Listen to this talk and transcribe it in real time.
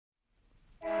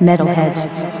Metalheadz.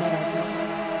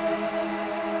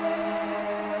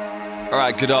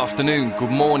 Alright, good afternoon, good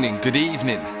morning, good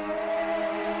evening,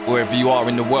 wherever you are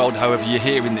in the world, however you're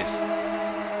hearing this.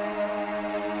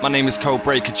 My name is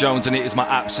Codebreaker Jones, and it is my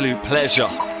absolute pleasure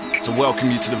to welcome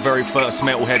you to the very first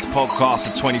Metalheadz podcast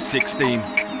of 2016.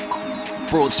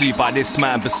 Brought to you by this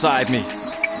man beside me,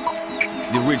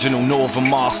 the original Northern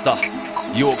Master,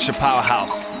 Yorkshire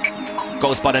Powerhouse.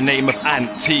 Goes by the name of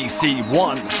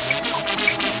TC1.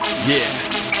 Yeah.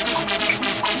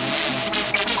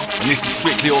 And this is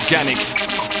strictly organic,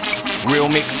 real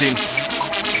mixing,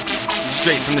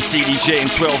 straight from the CDJ and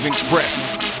 12-inch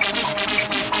press.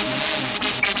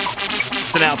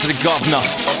 Sent out to the governor,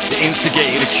 the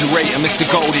instigator, the curator, Mr.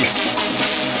 Goldie.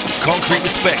 Concrete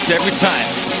respect every time.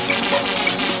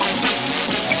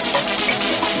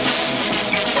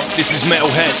 This is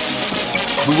Metalheadz.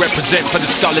 We represent for the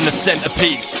skull in the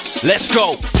centerpiece. Let's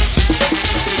go!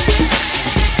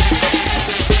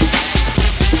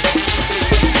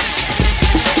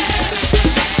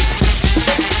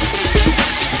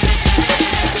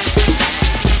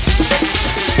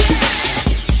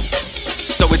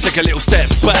 So we take a little step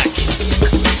back.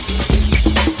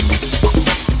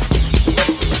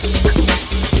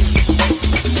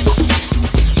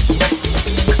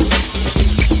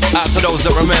 Out to those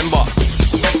that remember.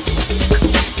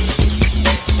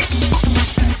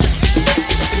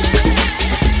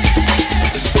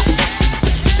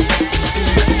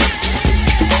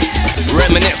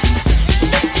 Reminisce.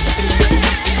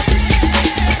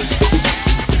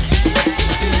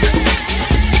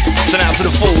 Send out to the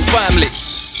full family.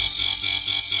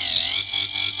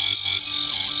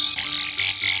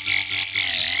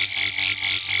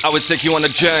 I would take you on a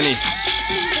journey.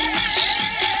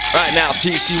 Right now,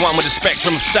 TC1 with the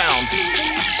spectrum of sound.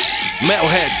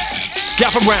 Metalheadz,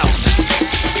 gather round.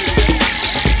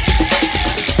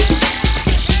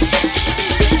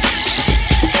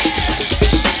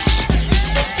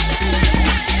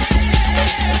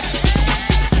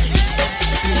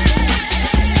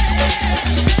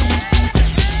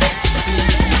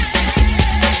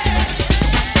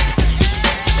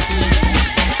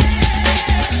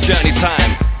 Journey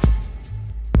time.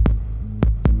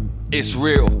 It's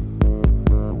real.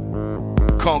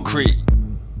 Concrete.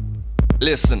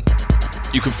 Listen,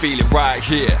 you can feel it right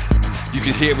here. You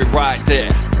can hear it right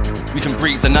there. We can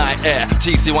breathe the night air.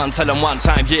 TC1, tell them one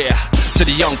time, yeah. To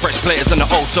the young, fresh players and the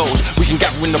old souls, we can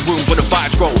gather in the rooms where the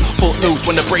vibes grow. Foot loose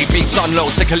when the brave beats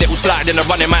unload. Take a little slide in a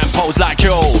running man pose like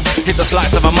yo. Hit the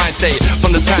slice of a mind state.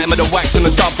 From the time of the wax and the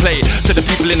dub play to the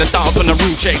people in the dance on the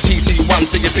room shake. TC1,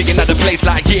 so you're big in the place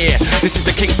like yeah. This is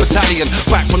the King's Battalion,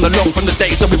 back from the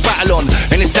days so we battle on.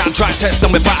 And it's soundtrack test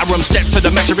and we batter 'em. Step to the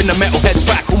measure in the Metalheadz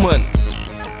faculman.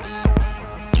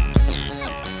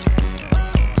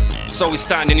 So we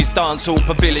stand in these dancehall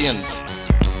pavilions,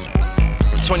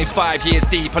 25 years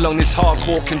deep along this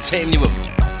hardcore continuum.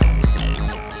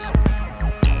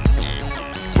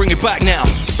 Bring it back now.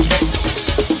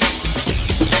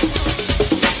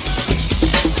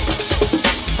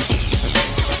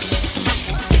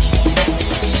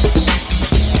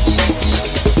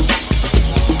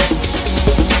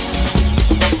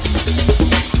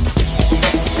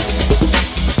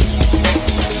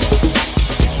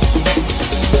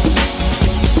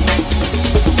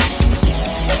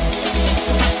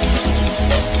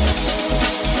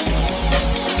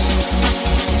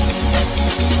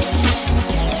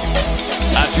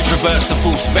 Traverse the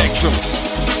full spectrum.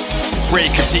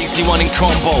 Breaker, TC1 in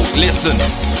combo. Listen,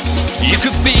 you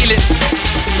can feel it.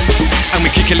 And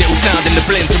we kick a little sound in the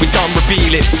blend so we don't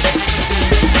reveal it.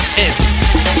 It's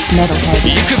Metalheadz.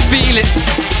 You can feel it.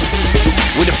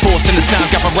 With the force and the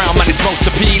sound gather round, man, it's most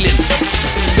appealing.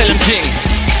 Tell him, King,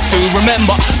 do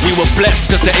remember we were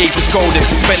blessed cause the age was golden.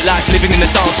 Spent life living in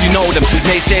the dance, you know them.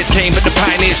 Naysayers came but the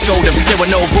pioneers showed them. There were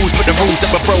no rules but the rules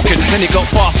that were broken. Then it got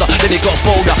faster, then it got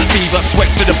bolder. Fever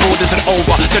swept to the borders and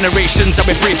over. Generations have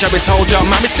been bridge, I've been told ya.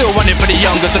 Man, we're still running for the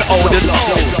youngers and olders.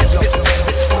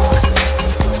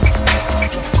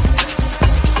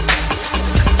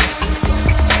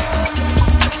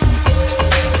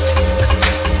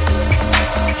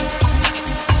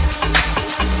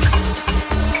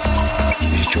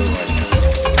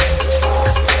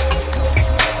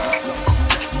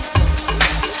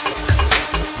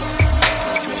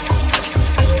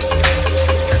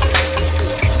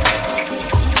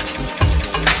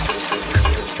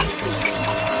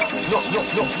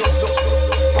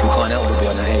 You can't help but be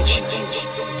on the edge.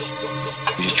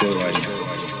 You just joyride.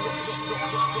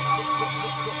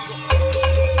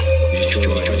 You just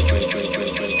joyride.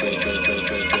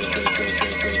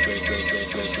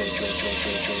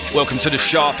 Welcome to the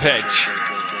sharp edge.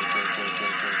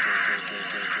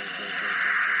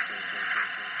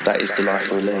 That is the life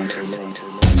we lead.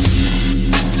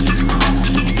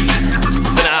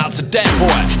 Send it out to that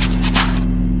boy.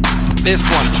 This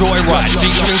one, Joyride,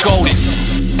 featuring Goldie.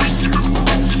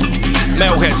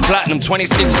 Metalheadz Platinum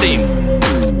 2016.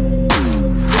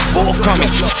 Forthcoming.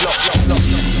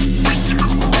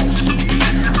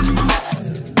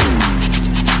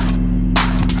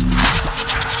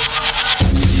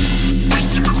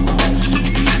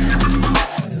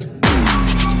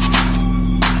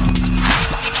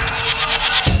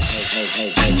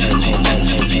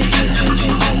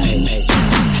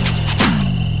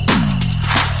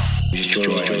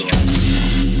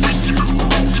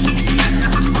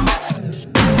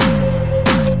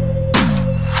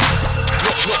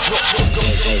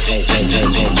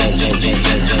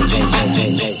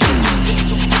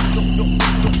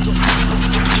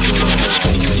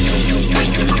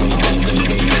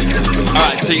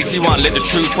 Alright, TC1, let the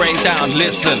truth rain down,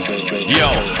 listen. Yo,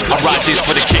 I write this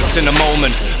for the kicks in the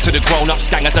moment, to the grown-ups,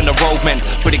 gangers and the roadmen,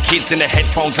 for the kids in the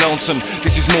headphones lonesome.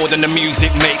 This is more than the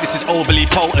music, mate, this is overly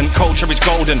potent. Culture is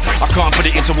golden, I can't put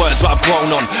it into words what I've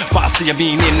grown on, but I see a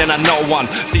meaning and I know one.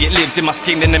 See it lives in my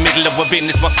skin in the middle of a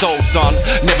business, my soul, son.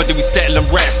 Never do we settle and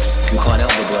rest. You can't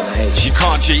help but go on the edge. You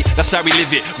can't cheat, that's how we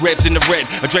live it. Revs in the red,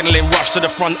 adrenaline rush to the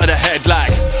front of the head.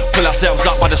 Like, pull ourselves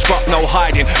up by the scruff, no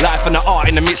hiding. Life and the art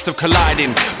in the midst of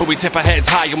colliding, but we tip our heads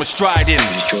high and we're striding.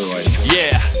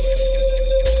 Yeah.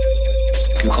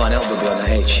 You can't help but go on the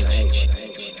edge.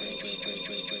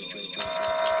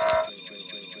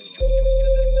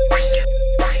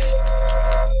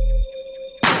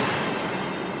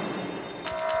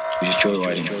 You're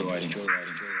joyriding.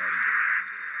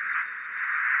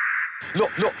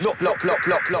 Look.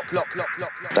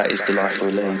 That is the life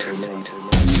we lead.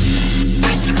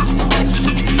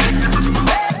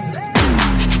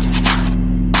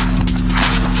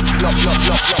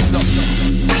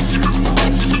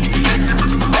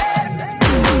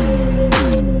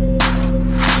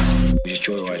 You're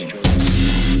joyriding.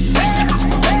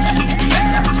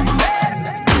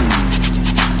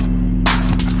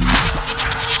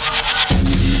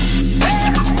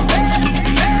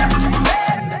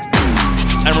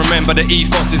 And remember, the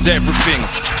ethos is everything.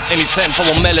 Any tempo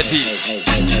or melody,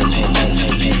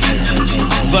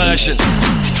 version.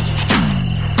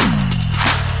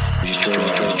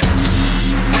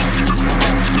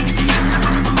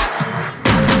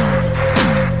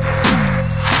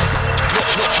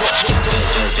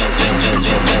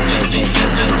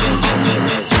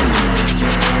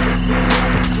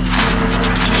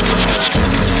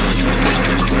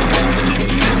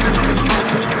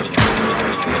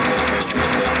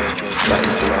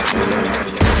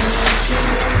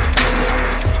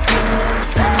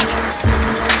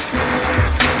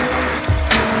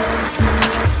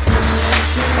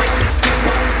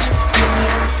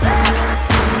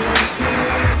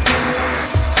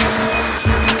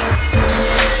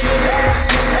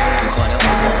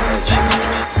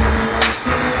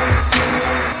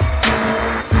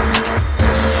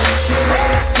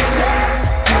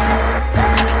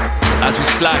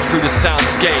 Slide through the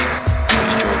soundscape.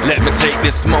 Let me take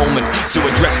this moment to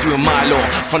address you in my law,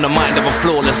 from the mind of a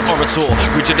flawless orator,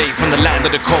 originate from the land of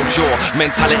the culture.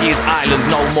 Mentality is island,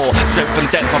 no more. Strength and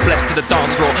depth are blessed to the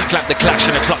dance floor. Clap the clash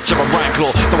in the clutch of a rhyme claw.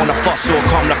 Don't wanna fuss or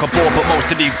come like a bore, but most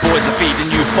of these boys are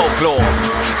feeding you folklore.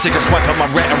 Take a swipe at my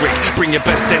rhetoric, bring your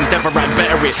best endeavor and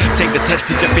better it. Take the test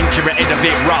if you think you're ahead of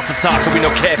it. Rata talk, we no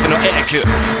care for no etiquette.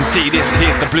 You see this,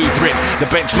 here's the blueprint, the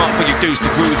benchmark for your dudes to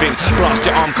groove in. Blast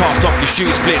your arm, cast off your shoe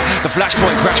split. The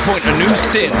flashpoint, crash point, a new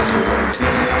stint.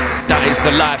 That is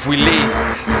the life we lead.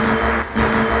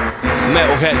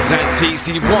 Metalheadz and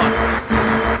TC1.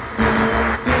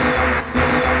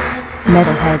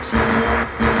 Metalheadz.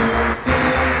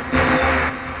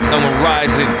 And we're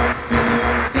rising.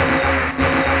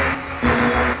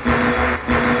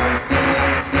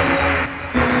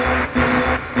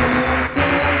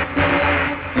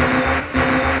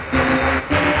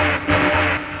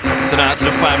 So now out to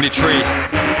the family tree.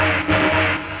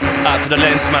 Out to the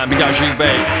lens man, we got Jube,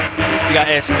 we got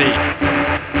SP.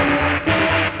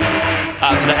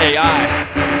 Out to the AI,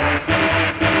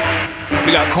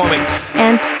 we got comics.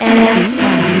 And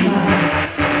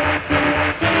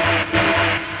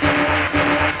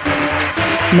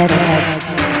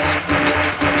Metalheadz.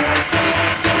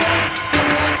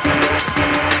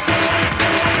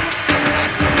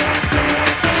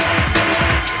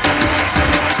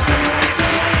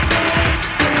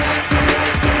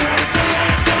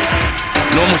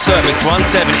 Normal service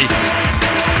 170.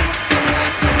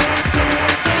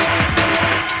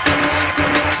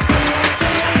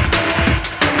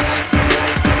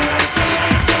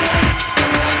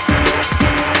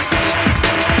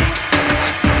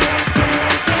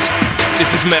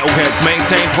 This is Metalheadz,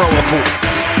 maintain protocol.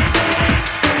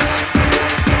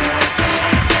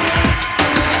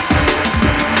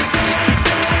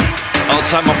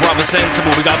 Outside my brother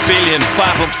sensible, we got billion,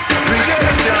 5 of them.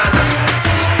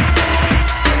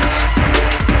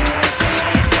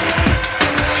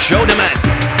 Show the man.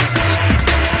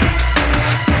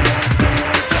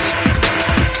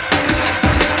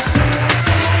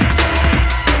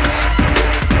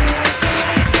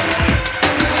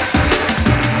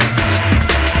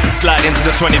 Slide into the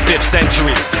 25th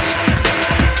century.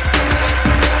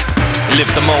 Live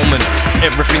the moment,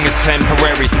 everything is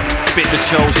temporary. Spit the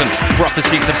chosen,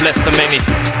 prophecy to bless the many.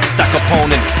 Stack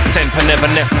opponent, temper never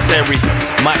necessary.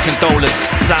 My condolence,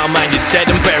 sound man, you're dead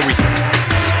and buried.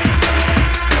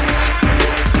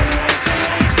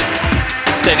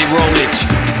 Steady rollage.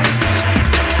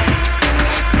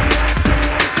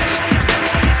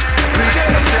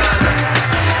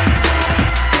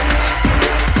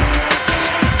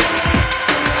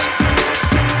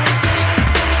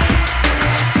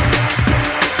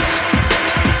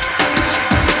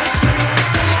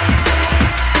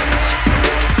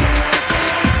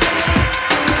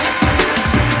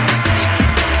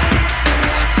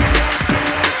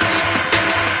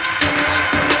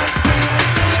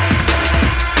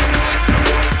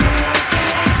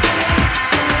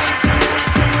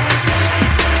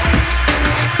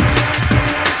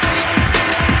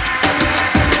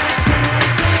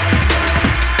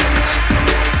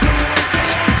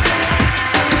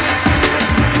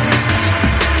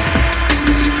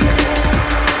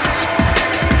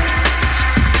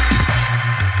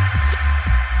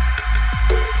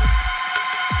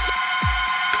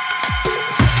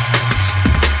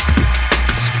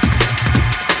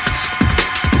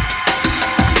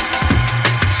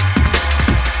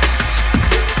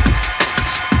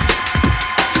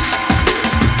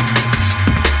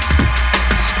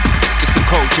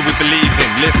 We believe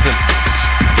in, listen,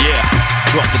 yeah,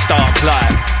 drop the dark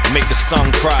light, make the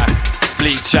sun cry,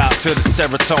 bleach out till the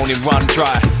serotonin run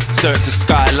dry, search the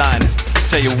skyline,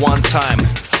 tell you one time,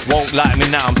 won't like me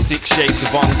now, I'm 6 shades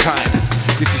of unkind.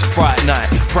 This is Fright Night,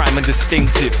 prime and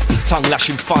distinctive, tongue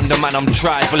lashing thunder man, I'm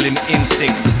tribal in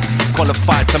instinct,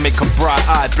 qualified to make a bright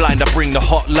eye blind, I bring the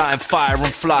hotline, fire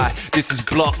and fly, this is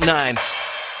Block 9.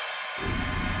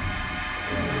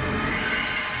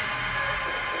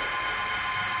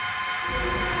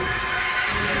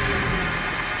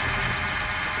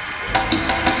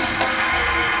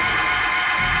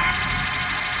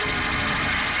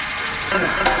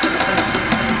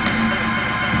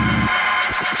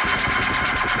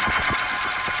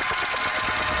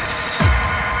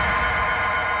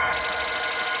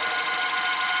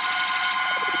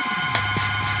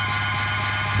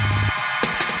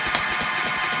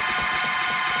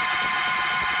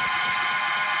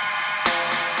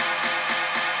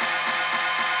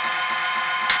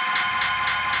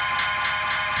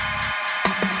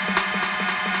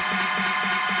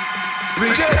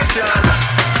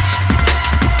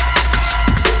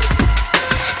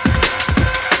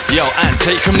 Yo, and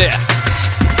take 'em there.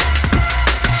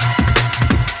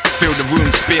 Feel the room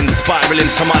spin, spiral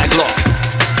into my Glock.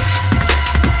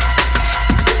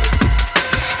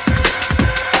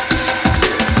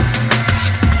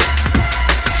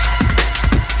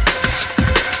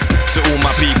 To all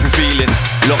my people feeling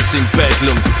lost in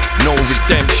bedlam, no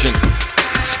redemption.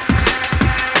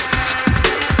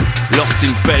 Lost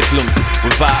in bedlam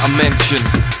without a mention.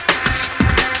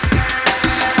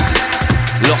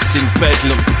 Lost in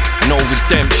bedlam, no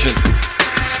redemption.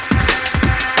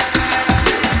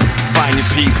 Find your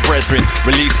peace, brethren,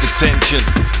 release the tension.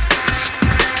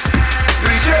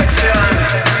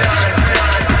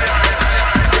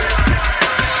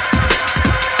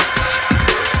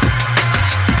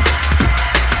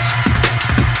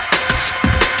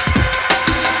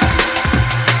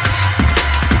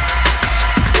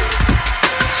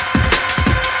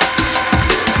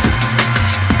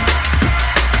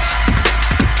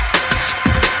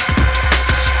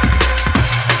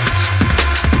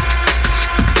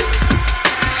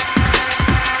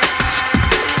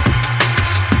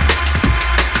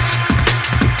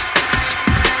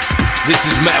 This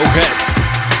is Metalheadz.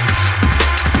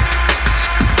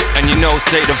 And you know,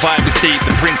 say the vibe is deep,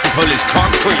 the principle is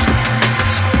concrete.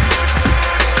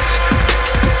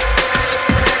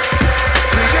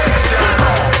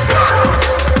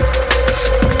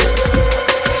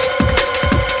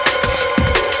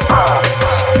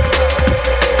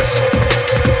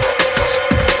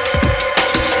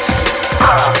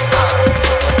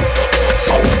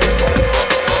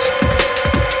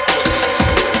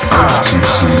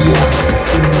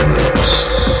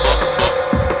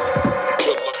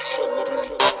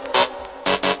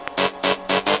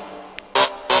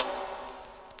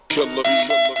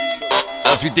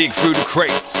 dig through the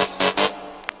crates.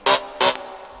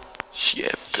 Yeah,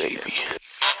 baby.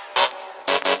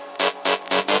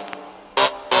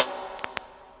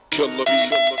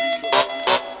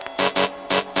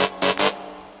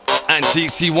 And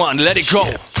TC1, let it go.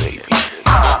 Yeah, baby.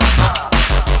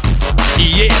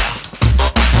 Yeah.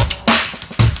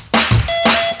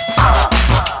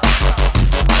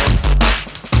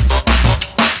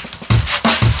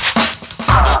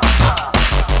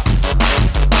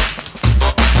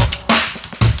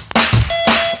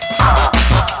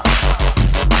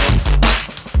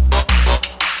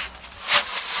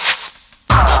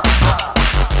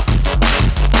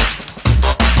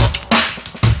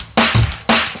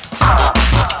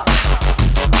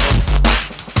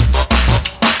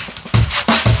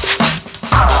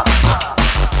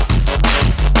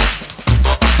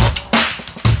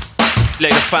 Lay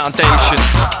the foundation,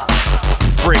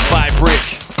 brick by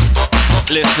brick.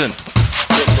 Listen,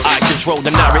 I control the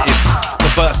narrative,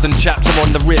 the verse and chapter on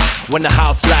the riff. When the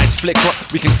house lights flicker,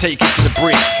 we can take it to the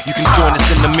bridge. You can join us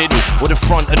in the middle or the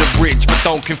front of the bridge, but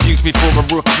don't confuse me for a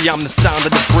rookie. I'm the sound of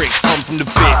the bricks, come from the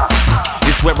bits.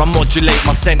 It's where I modulate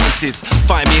my sentences.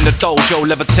 Find me in the dojo,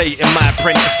 levitating my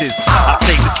apprentices. I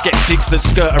take the skeptics that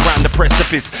skirt around the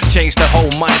precipice, change their whole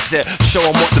mindset, show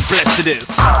them what the blessed is.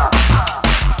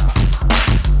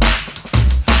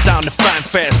 Sound of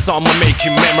fanfare, some are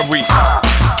making memories.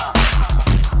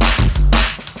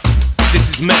 This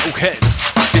is Metalheadz,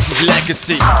 this is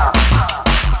legacy.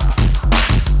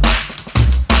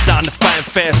 Sound of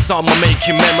fanfare, some are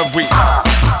making memories.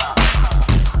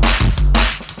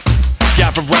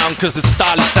 Gather round cause the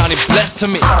style is sounding blessed to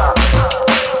me.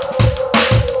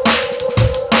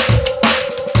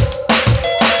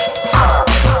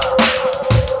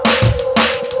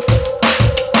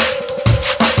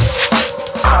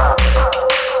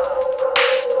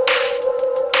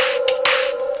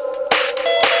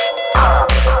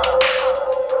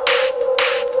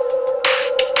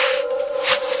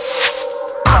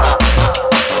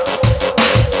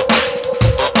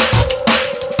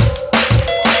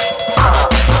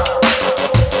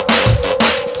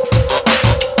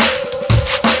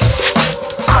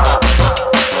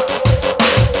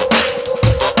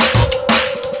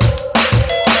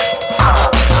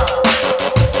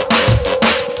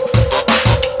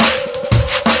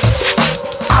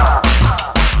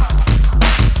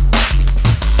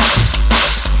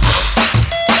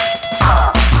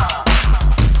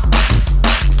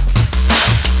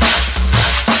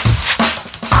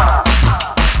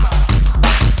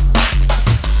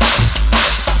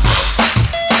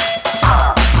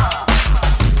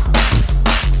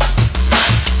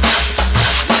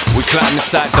 Climb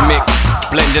inside the mix,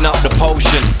 blending up the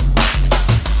potion.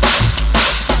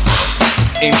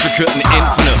 Intricate and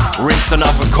infinite, rinse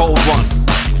another cold one.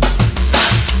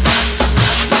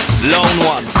 Lone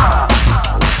one.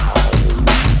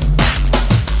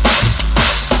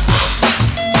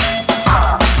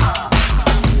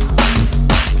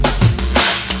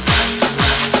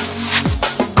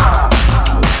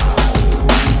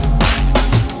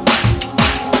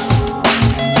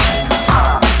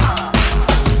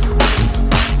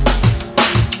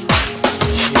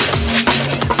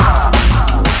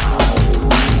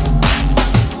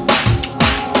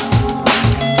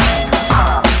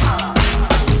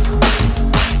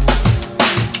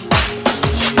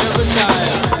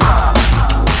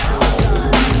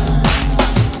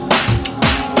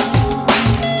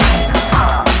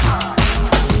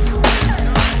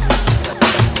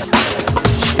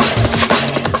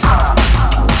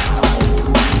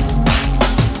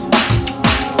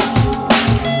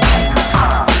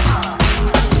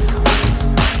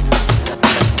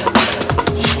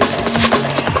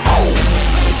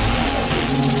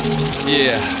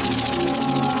 Yeah,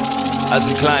 as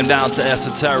we climb down to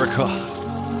Esoterica.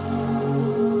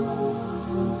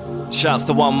 Shouts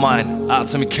to One Mind, out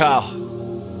to Mikal.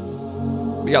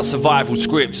 We got survival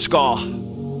script, Scar.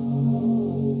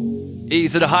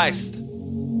 Ease of the heist.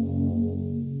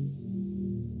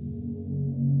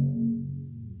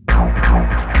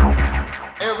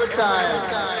 Every time.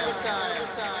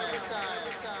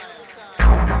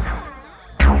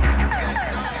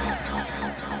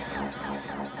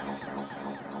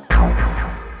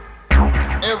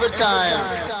 Every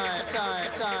time.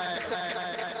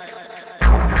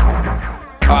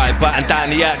 Alright, batten down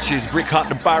the hatches, brick up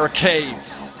the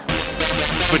barricades.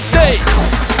 For days.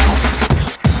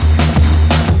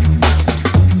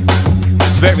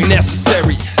 It's very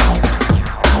necessary.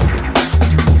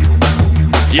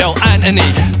 Yo, Anthony,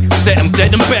 set him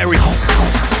dead and buried.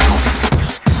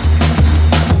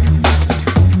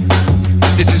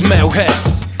 This is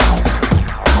Metalheadz.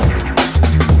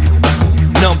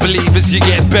 non-believers, you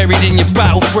get buried in your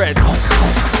battle threads.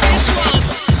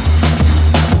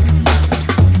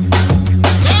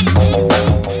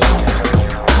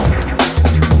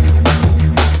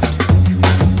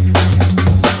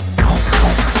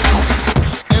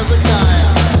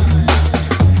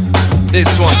 This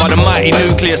one by the mighty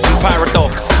Nucleus and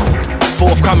Paradox.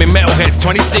 Forthcoming Metalheadz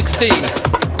 2016.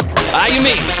 How you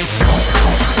mean?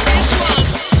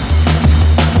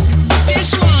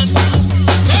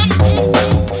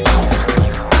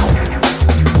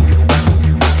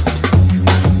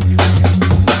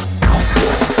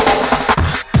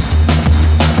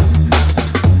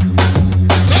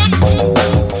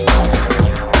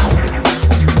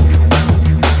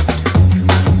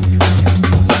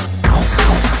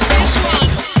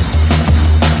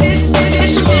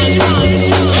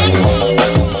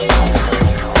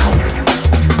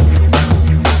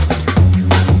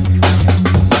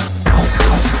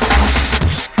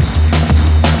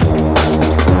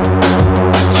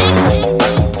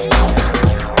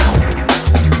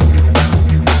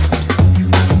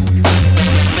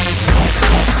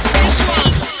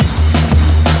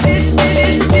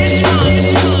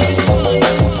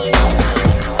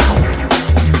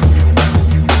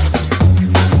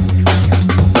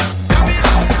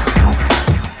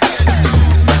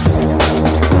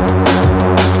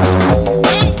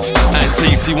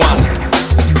 TC1,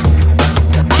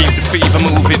 keep the fever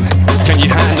moving. Can you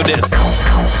handle this?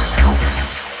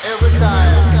 Every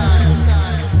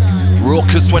time.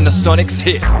 Raucous when the sonics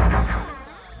hit.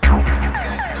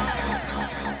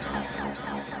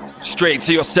 Straight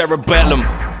to your cerebellum.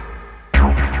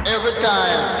 Every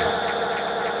time.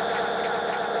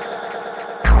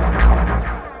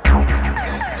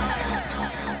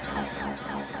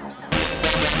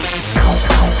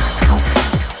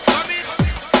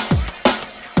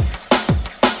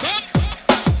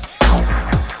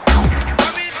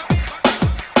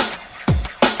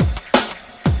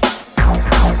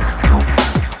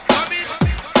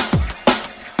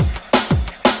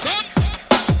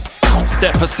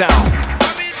 Step of sound,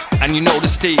 and you know the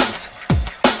steez.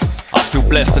 I feel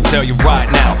blessed to tell you right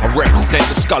now, I represent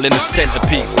the skull in the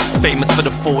centerpiece. Famous for the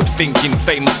forward thinking,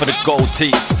 famous for the gold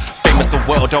teeth. Famous the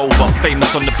world over,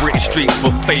 famous on the British streets.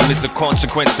 But fame is a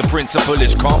consequence, the principle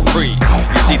is concrete.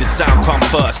 You see the sound come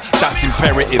first, that's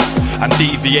imperative. And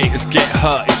deviators get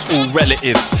hurt, it's all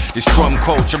relative. This drum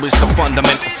culture is the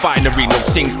fundamental finery. No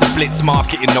sings to blitz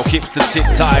marketing, no hips to tip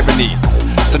tyranny.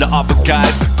 To the other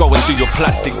guys, go and do your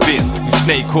plastic biz. You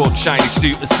snake-oiled shiny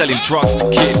suiters selling drugs to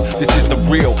kids. This is the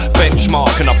real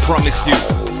benchmark and I promise you,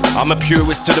 I'm a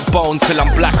purist to the bone till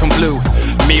I'm black and blue.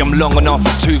 Me, I'm long enough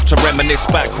tooth to reminisce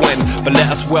back when. But let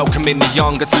us welcome in the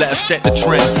youngest, let us set the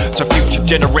trend. To future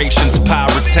generations, power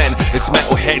of 10. It's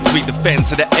Metalheadz, we defend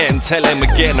to the end. Tell them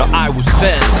again or I will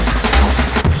send.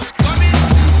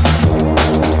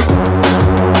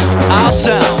 Our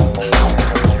sound.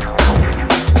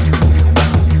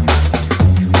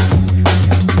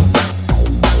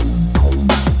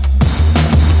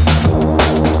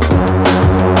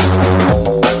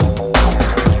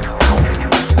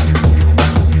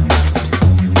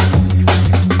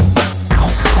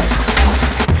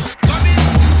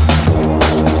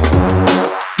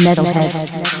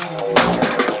 Metalheadz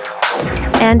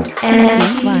and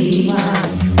TC1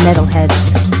 Metalheadz.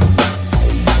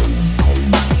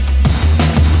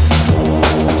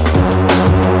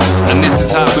 And this is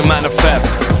how we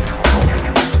manifest.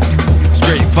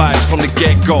 Straight vibes from the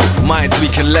get-go, minds we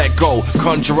can let go,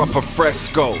 conjure up a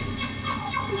fresco.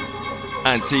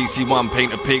 And TC1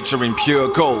 paint a picture in pure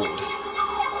gold.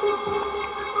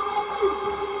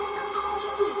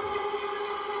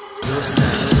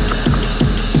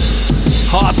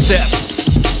 Hard step.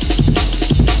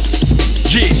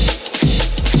 Yeah.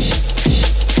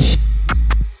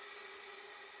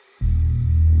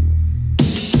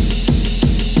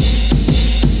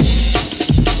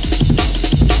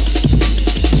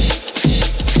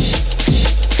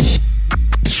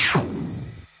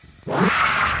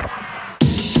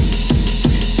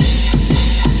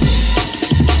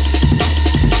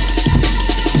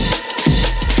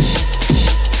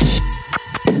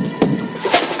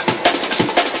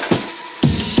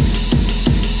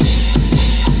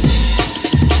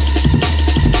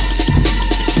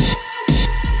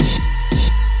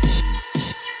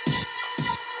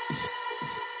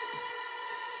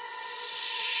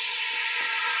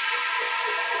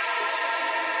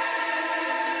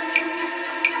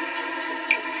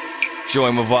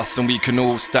 Join with us and we can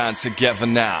all stand together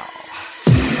now.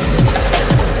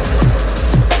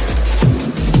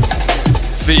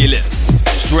 Feel it,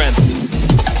 strength.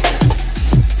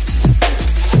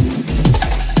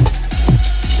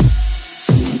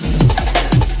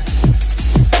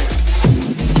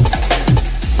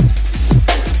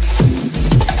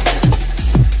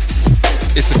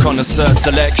 connoisseur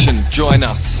selection, join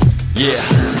us, yeah.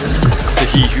 To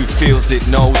he who feels it,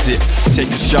 knows it. Take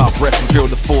a sharp breath and feel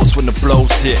the force when the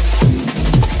blows hit.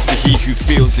 To he who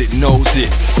feels it, knows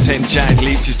it. 10 giant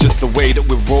leaps is just the way that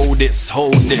we roll this,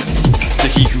 hold this. To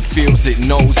he who feels it,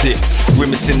 knows it.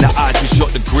 Grimace in the eyes, we shot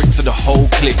the grit to the whole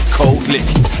click, cold lick.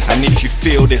 And if you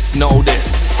feel this, know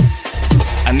this.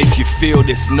 And if you feel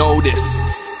this, know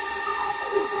this.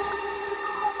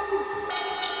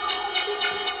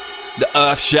 The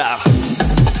earth shall.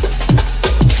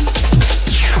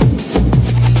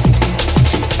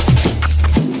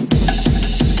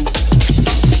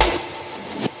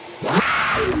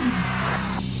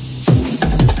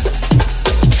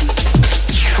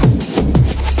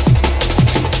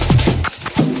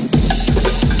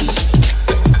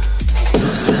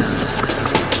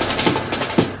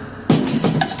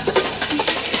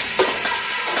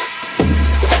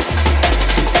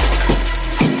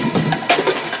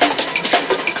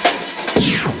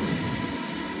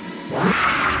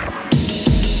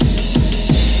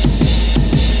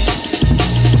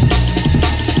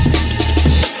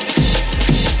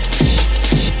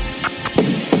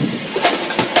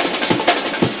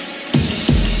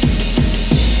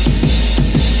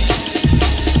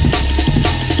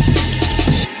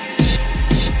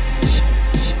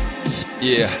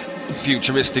 Yeah,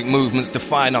 futuristic movements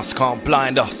define us, can't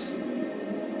blind us.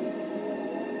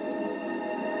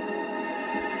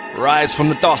 Rise from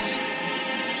the dust.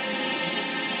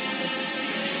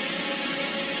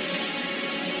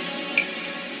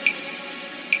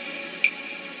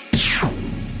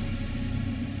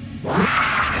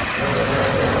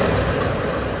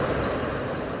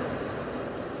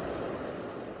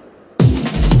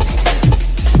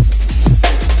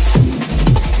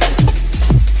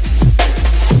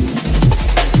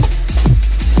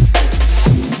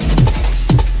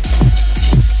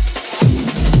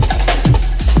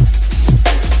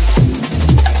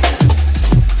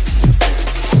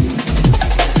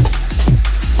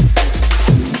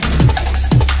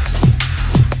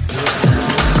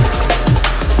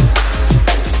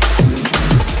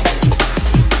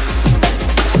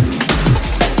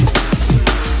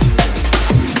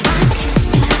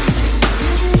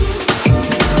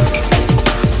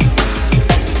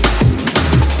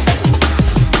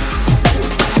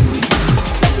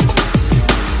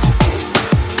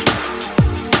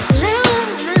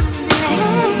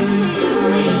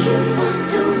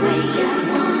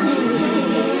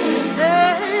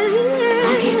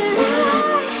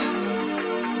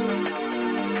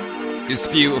 It's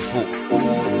beautiful.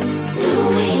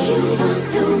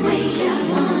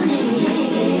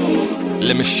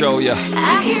 Let me show ya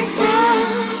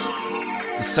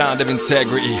the sound of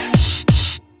integrity.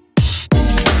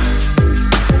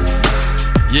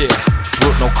 Yeah,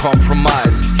 brook no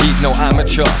compromise, heat no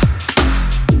amateur.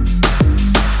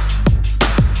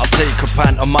 I'll take a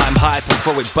pantomime hype and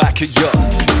throw it back at ya.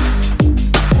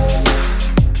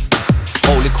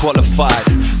 Wholly qualified,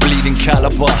 bleeding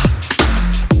caliber.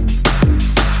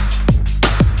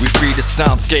 We free the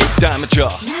soundscape damager.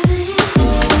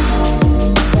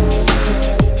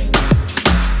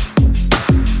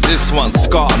 This one,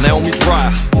 Scar, Naomi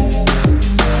Pryor.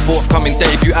 Forthcoming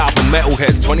debut album,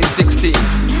 Metalheadz 2016.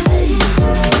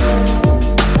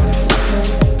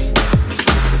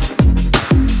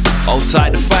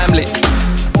 Outside the family.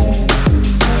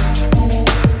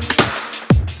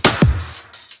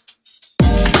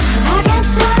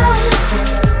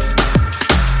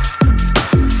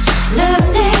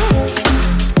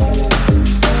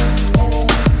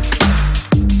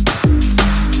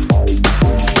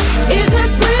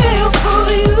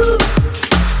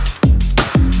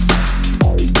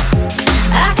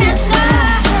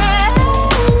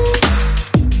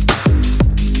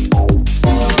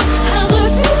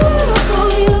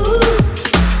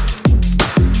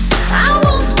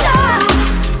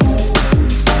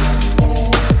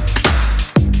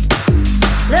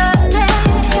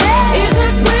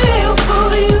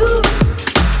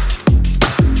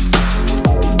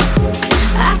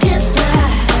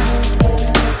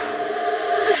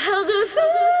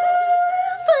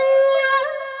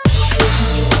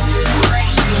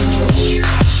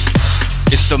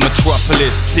 The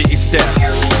metropolis, city step.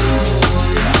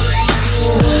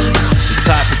 The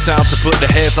type of sound to put the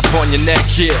hairs up on your neck,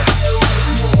 yeah.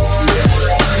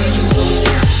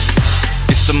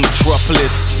 It's the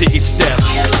metropolis, city step.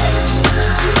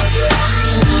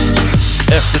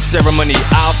 After ceremony,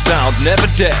 our sound never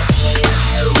dead.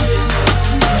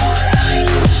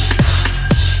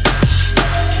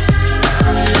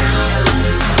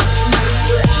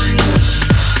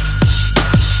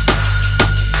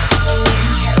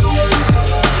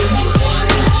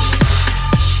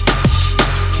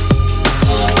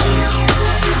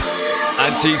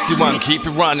 TC1, keep it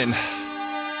running.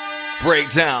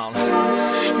 Breakdown. The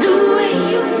way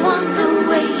you want, the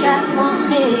way I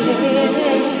want it.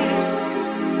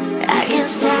 I can't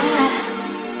stop.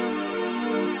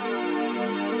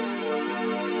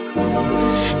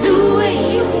 The way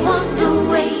you want, the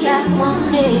way I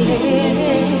want it.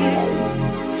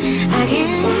 I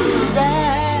can't stop.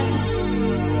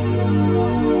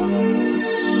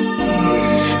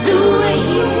 The way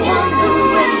you want, the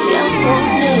way I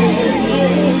want it.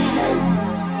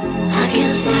 I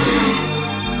can't stop.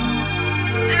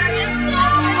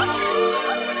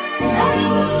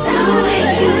 The way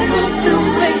you want, the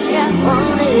way I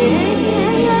want it.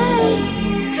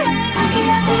 I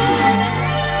can't stop.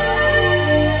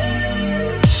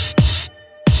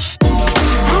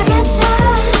 I can't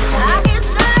stop. I can't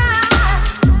stop.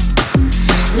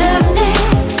 Love me.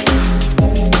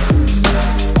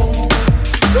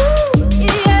 Ooh,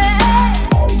 yeah.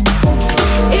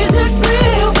 Is it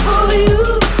real for you?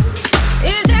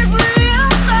 Is it real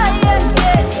for you?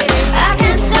 I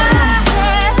can't stop.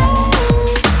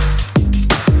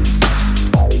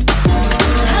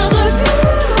 How's it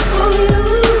feel for you?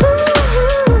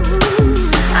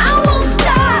 I won't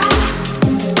stop.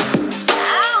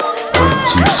 I won't stop.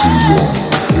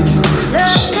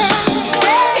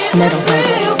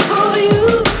 Metalheadz. Real for you.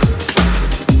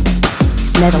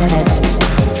 Metalheadz.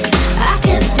 I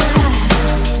can't stop.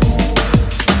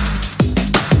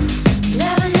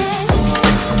 Loving it.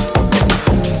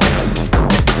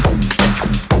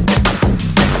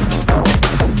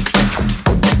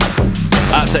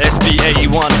 Out to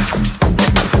SB81.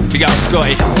 Big up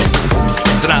Scotty.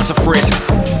 Send out to Frizz.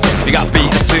 Big up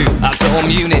Beta 2. Out to Om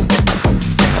Unit.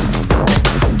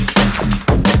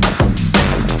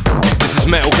 This is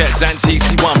Metalheadz and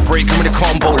TC1. Breaker in the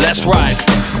combo. Let's ride.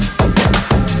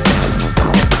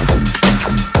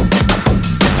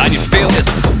 And you feel this?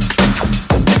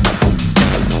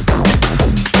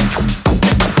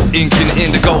 Ink in the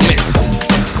indigo mist.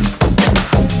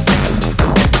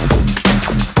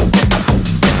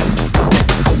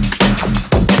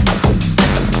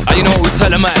 You know what we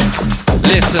tell 'em, man?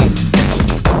 Listen,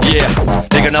 yeah,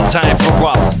 they got no time for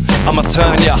us. I'ma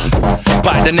turn ya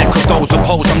by the neck of those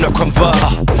opposed. I'm the converter.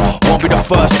 Won't be the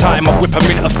first time I whip 'em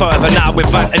into further. Now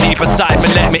with Anthony beside me,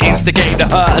 let me instigate the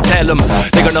hurt and tell 'em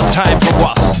they got no time for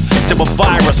us. Still a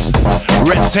virus,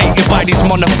 reptated by these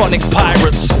monophonic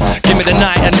pirates. Give me the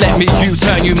night and let me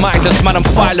U-turn you mindless. Man, I'm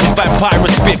violent vampire,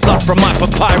 spit blood from my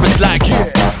papyrus like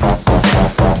yeah.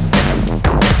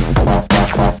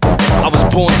 I was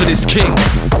born to this king.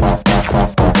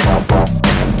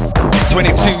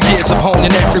 22 years of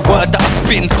honing every word that I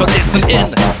spin, so listen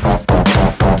in.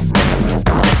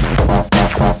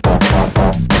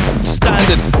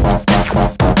 Standard.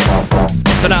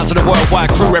 Send out to the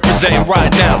worldwide crew representing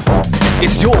right now.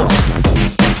 It's yours.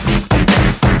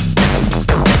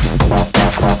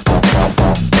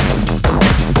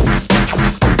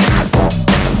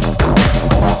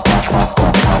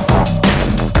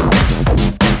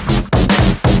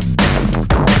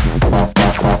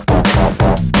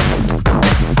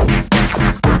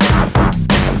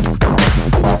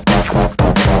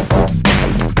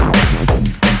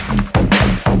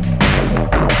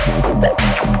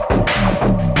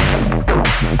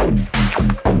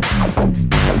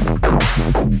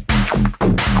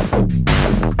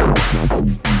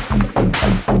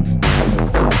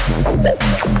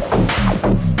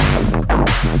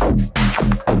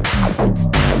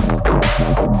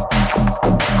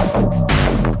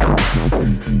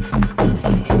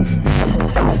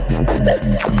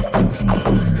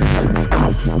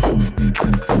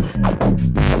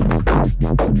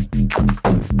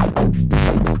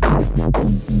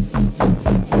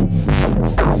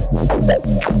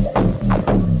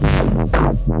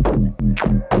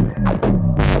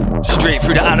 Straight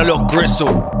through the analog crystal.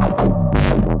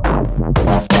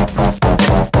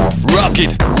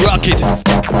 Rugged, rugged.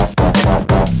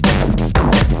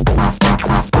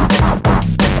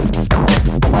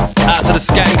 Out to the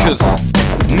skankers,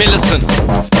 militant.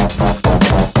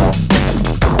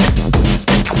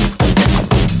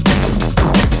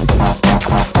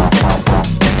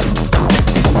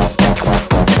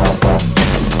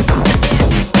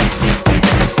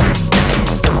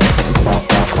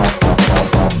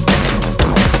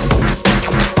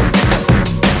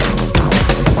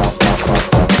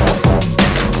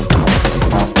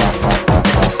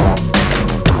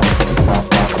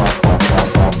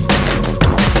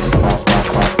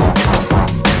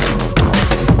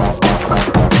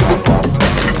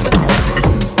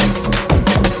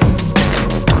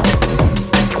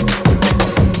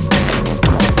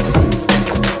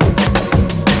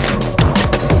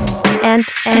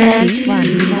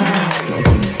 TC1.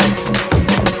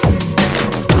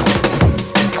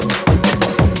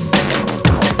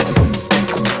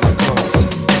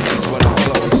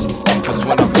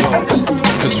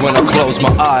 When I close my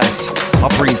eyes, I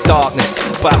bring darkness,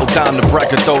 battle down the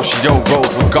braggadocio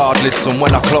road regardless. And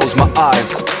when I close my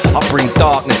eyes, I bring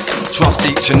darkness, trust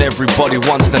each and everybody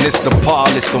once, then it's the par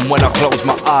list. And when I close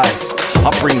my eyes,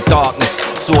 I bring darkness,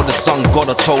 saw the sun god,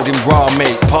 I told him raw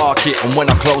mate, park it. And when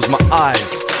I close my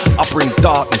eyes, I bring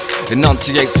darkness,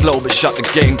 enunciate slow but shut the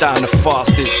game down the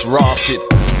fast, it's rotted.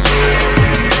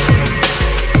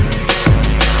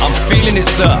 I'm feeling it,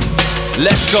 sir,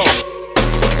 let's go.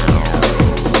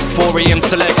 4 AM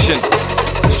selection,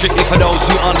 strictly for those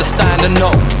who understand and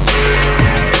know.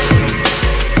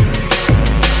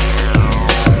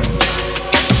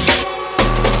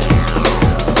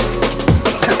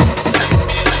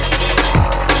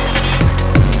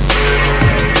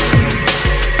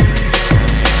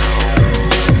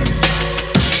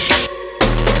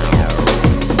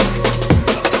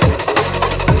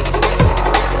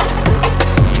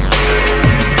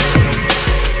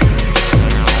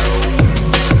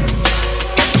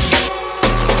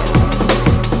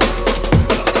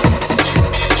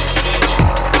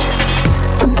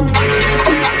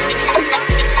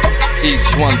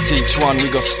 Each one teach one, we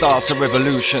gon' start a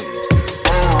revolution.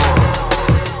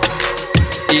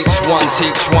 Each one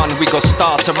teach one, we gon'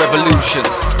 start a revolution.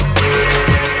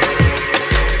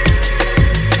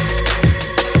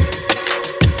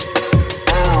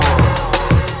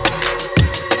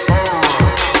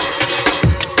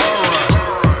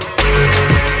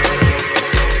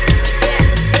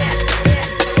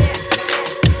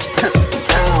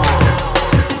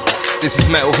 This is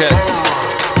Metalheadz.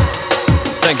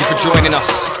 Thank you for joining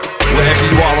us, wherever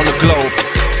you are on the globe.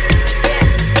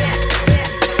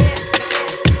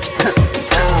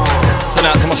 Send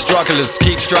out to my strugglers,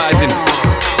 keep striving.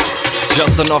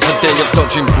 Just another day of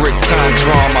dodging brick time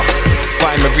drama.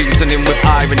 Find my reasoning with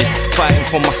irony, fighting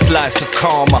for my slice of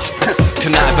karma.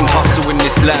 Connive and hustle in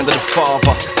this land of the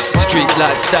father. Street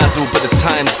lights dazzle, but the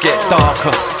times get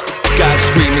darker. Guys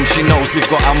screaming, she knows we've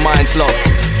got our minds locked.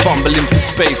 Fumbling for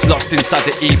space, lost inside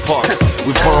the epoch.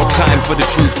 We borrow time for the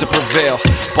truth to prevail,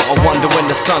 but I wonder when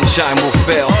the sunshine will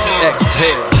fail.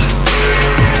 Exhale.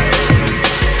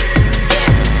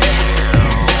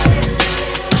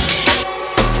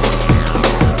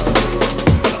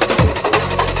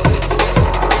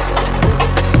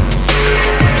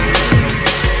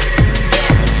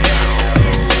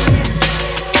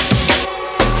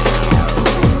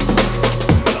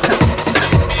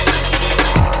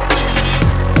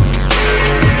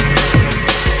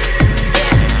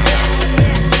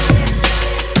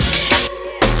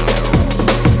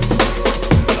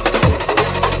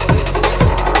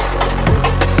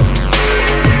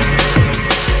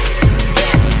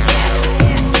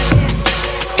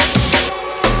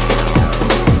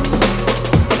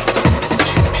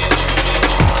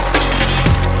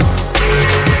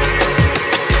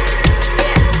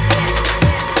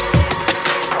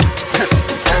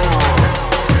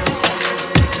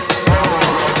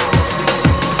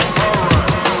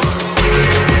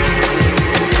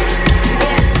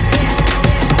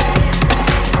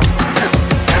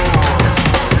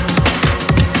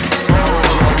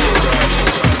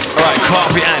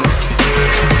 Carpet and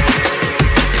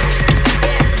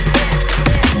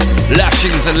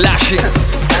lashings and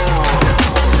lashings.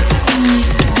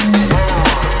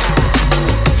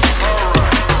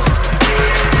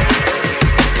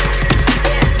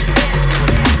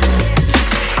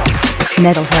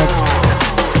 Metalheadz.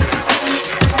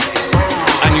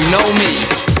 And you know me,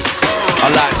 I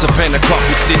like to pen a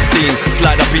couple 16,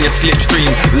 slide up in your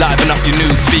slipstream, liven up your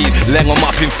news feed, leng 'em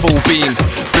up in full beam.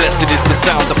 Blessed is the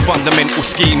sound, the fundamental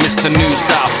scheme. It's the new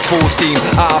style, full steam,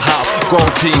 our house,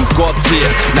 gold team, God tier.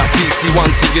 Now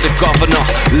TC1, see you the governor.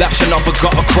 Lash another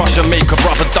gutter crusher, make a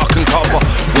brother duck and cover.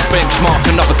 We'll benchmark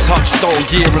another touchstone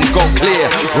year and go clear.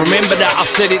 Remember that I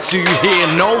said it to you here,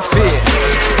 no fear.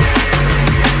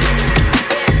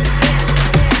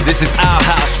 This is our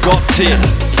house, God tier.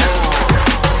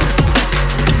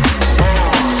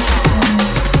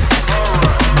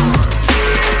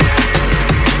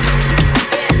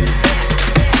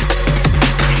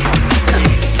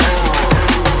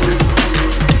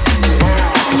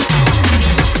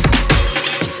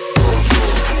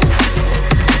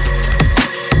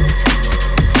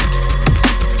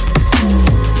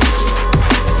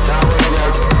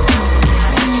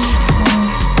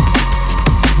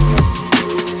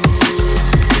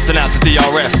 Out to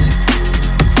DRS,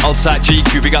 old side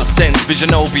GQ, we got sense,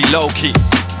 vision, OB, low key.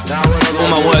 All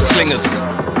my word slingers,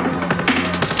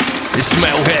 it's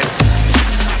Metalheadz.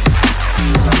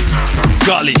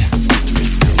 Gully.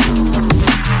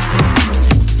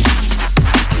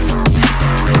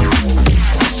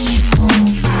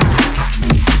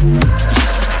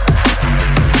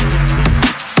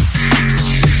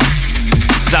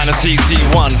 Zana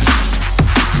TC1.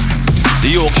 The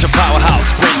Yorkshire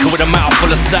powerhouse, breaker with a mouth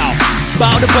full of south.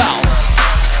 Bow to bounce.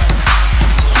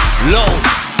 Low.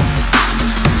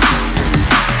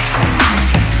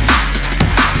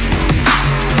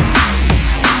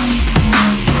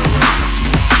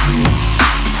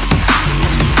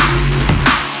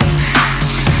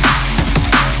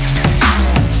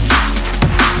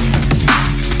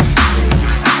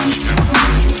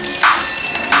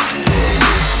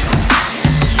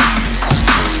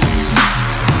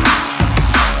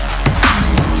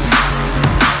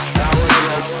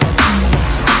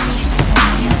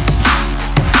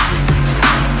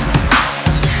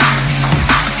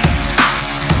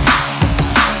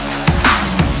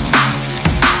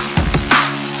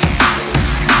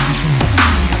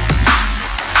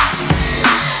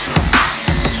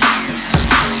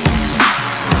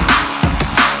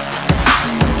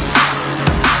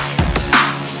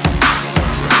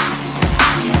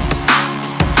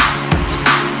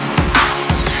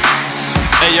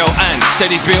 Ayo, and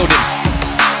steady building.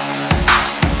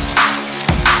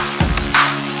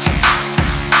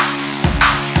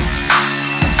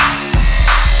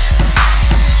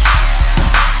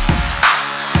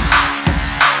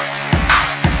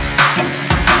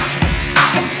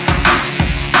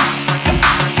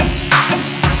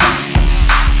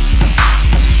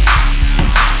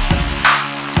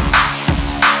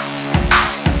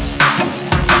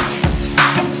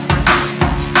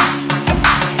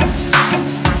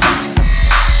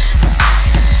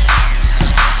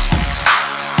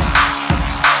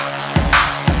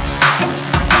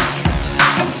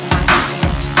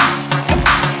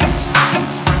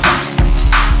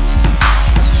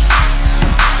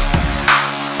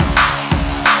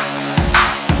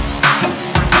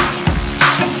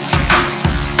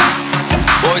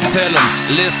 Tell them,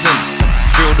 listen.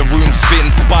 Feel the room spin,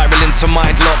 spiral into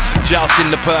mind lock. Jousting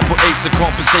the purple ace to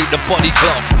compensate the body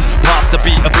clock. Past the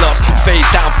beat of block, fade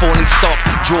down, falling stock.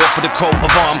 Draw for the coat of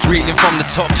arms, reading from the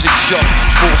toxic shock.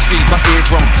 Force feed my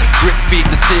eardrum, drip feed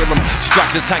the serum.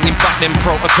 Stragglers hanging back, then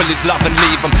protocol is love and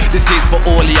leave them. This is for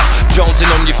all of ya,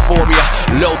 jonesing on euphoria.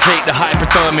 Locate the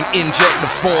hypoderm and inject the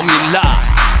formula.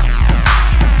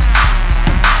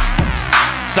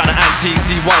 Sana and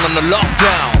TC1 on the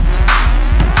lockdown.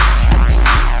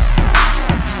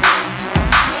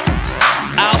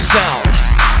 Our sound.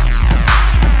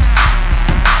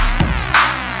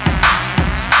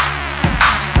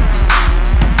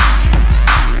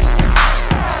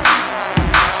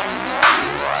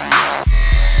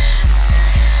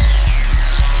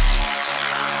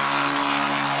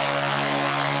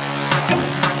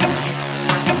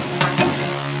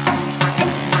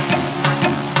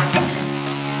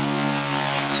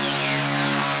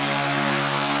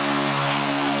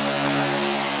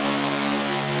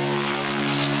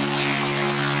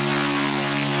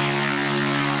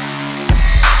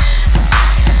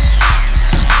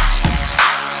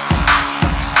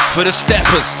 For the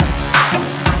steppers.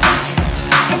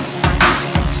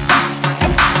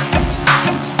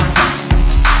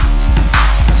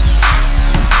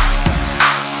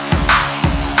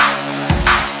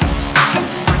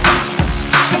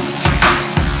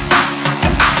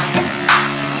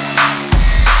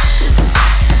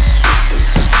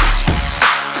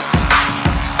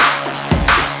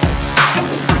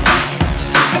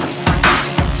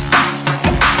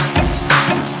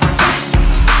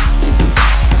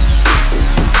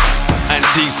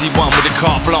 TC1 with a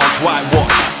carte blanche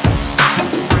whitewash.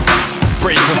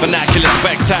 Breaker vernacular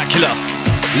spectacular.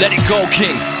 Let it go,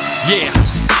 king. Yeah.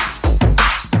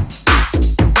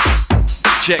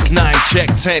 Check 9, check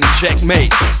 10,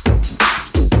 checkmate.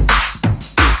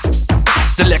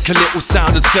 Select a little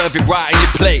sound and serve it right in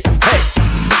your plate. Hey.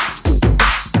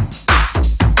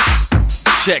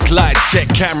 Check lights, check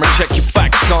camera, check your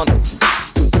facts on.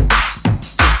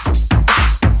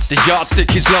 The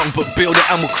yardstick is long, but build it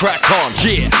and we'll crack on,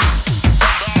 yeah.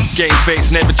 Game face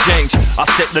never change. I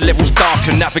set the levels dark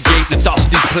and navigate the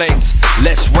dusty plains.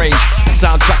 Less range,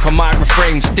 soundtrack on my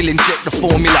refrain. Still inject the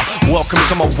formula, welcome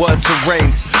to my word to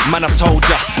reign. Man, I told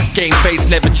ya, game face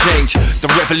never change. The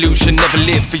revolution never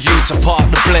lived for you to part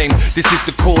the blame. This is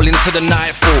the call into the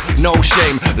nightfall, no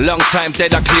shame. Long time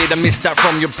dead, I cleared the mist out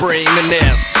from your brain. And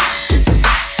there's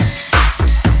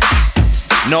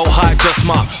no hype, just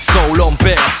my soul on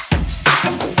bare.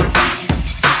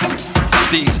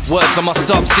 These words are my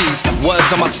subs, these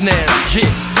words are my snares, yeah.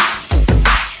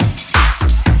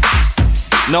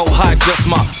 No hype, just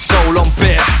my soul on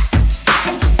beer.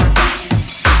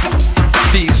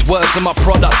 These words are my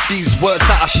product, these words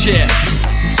that I share.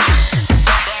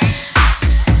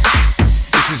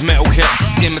 This is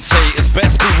Metalheadz, imitators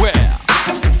best beware.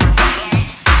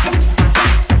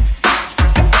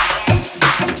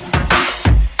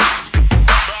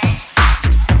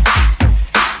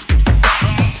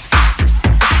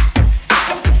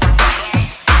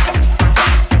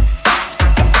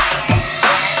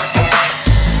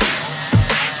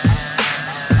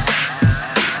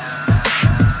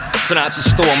 Send out to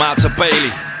Storm, out to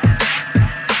Bailey.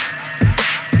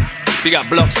 Big up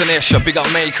Blocks and Esha, big up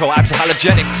Mako, out to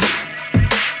Halogenics.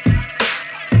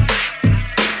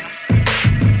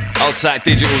 Outside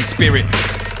Digital Spirit.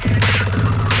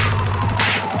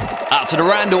 Out to the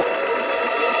Randall.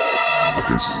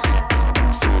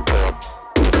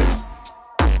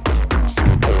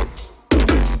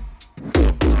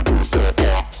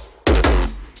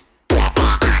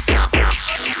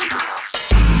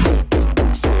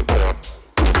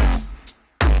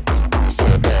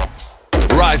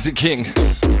 Rise the King.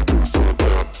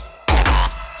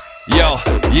 Yo,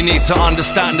 you need to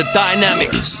understand the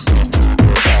dynamic.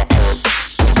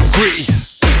 Gritty.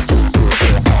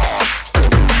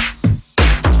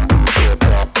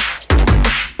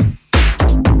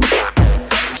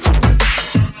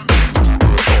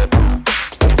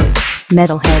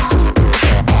 Metalheadz.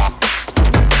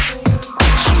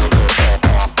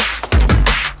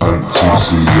 And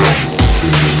TC1 in the mix.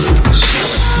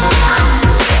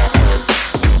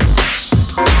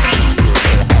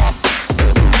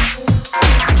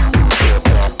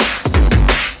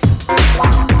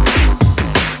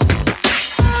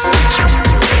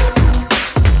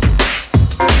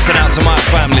 Send out to my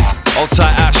family, old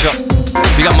tight Asher.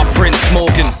 You got my Prince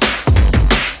Morgan.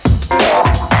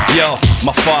 Yo,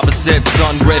 my father said,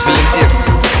 son, revel in it.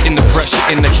 In the pressure,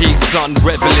 in the heat, son,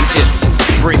 revel in it.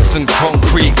 Bricks and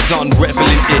concrete, son, revel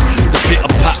in it. The bit of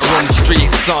patter on the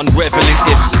street, son, revel in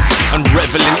it. And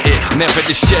revel in it, never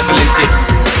disheveling it.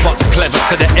 Fox clever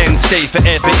to the end, stay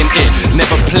forever in it.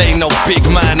 Never play no big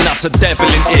man, that's a devil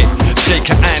in it. Shake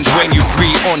a hand when you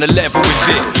agree on the level with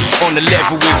it. On the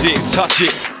level with it, touch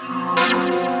it.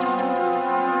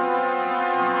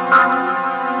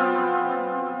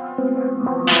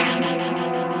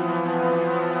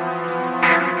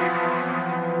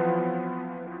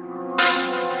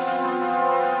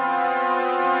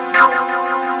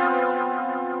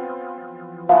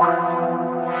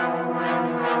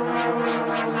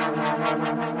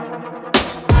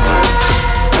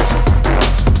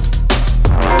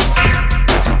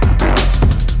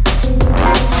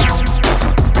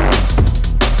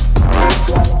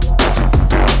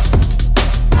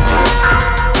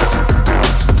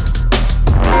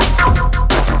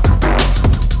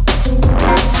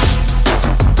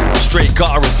 Straight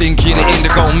gutter and sinking in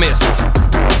indigo mist.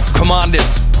 Come on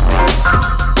this.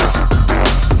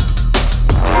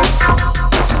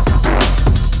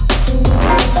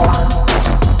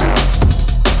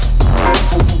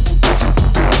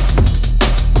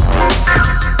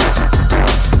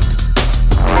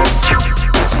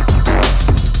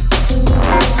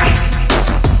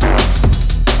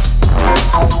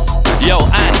 Yo,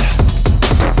 and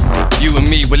you and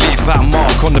me will leave our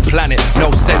mark on the planet.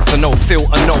 No censor, no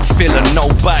filter, no filler, no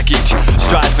baggage.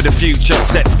 Strive for the future,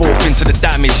 set forth into the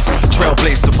damage.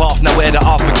 Trailblaze the path, now where the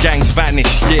other gangs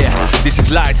vanish. Yeah, this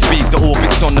is light speed, the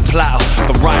orbits on the platter.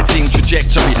 The right team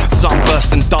trajectory,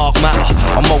 sunburst and dark matter.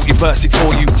 I multiverse it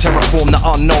for you, terraform the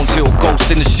unknown till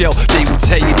ghosts in the shell. They will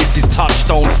tell you this is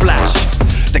touchstone flash.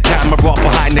 The camera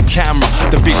behind the camera,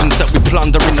 the visions that we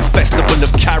plunder in the festival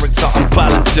of character and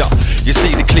balance, yeah. You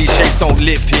see the cliches don't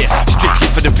live here, strictly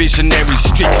for the visionaries,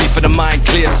 strictly for the mind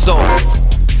clear soul.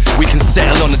 We can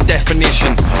settle on the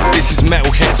definition. This is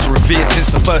Metalheadz, revered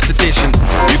since the first edition.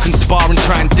 You can spar and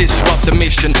try and disrupt the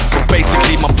mission, but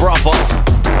basically my brother,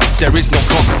 there is no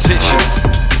competition.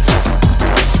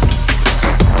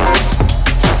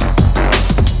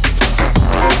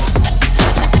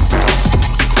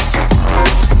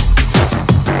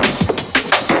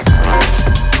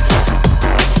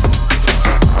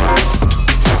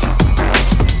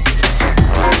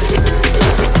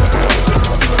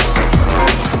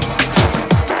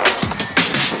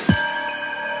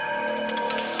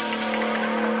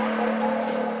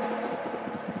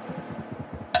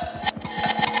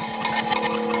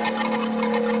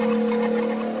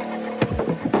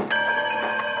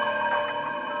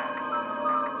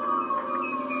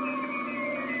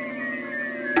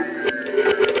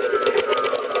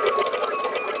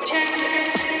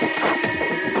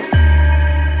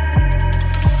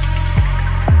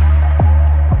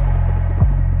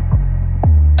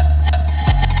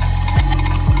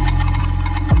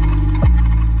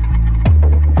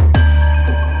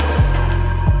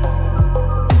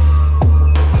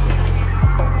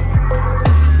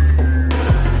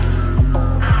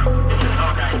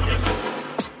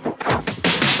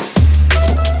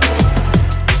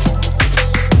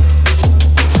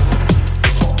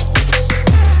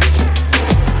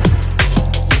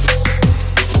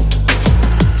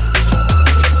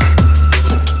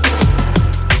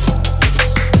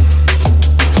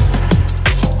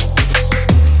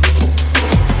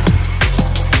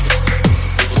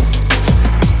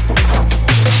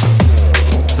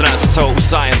 total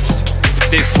science.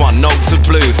 This one, Notes of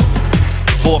Blue.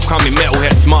 Forthcoming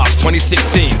Metalheadz, March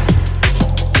 2016.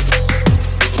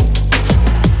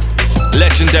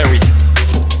 Legendary.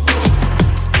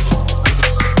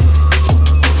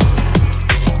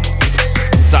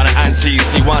 Son of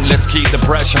TC1, let's keep the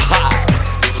pressure high.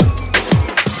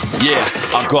 Yeah,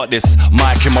 I got this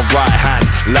mic in my right hand,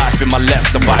 life in my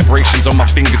left, the vibrations on my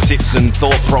fingertips and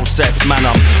thought process. Man,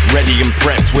 I'm ready and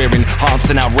prepped, we're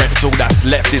enhancing our reps. All that's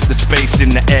left is the space in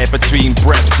the air between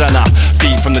breaths, and I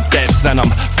feed from the depths and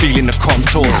I'm feeling the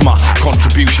contours. My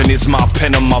contribution is my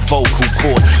pen and my vocal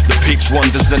cord. The pitch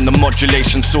wonders and the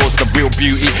modulation soars. The real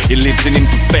beauty, it lives in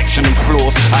imperfection and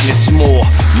flaws, and it's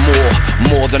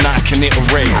more than I can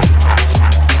iterate.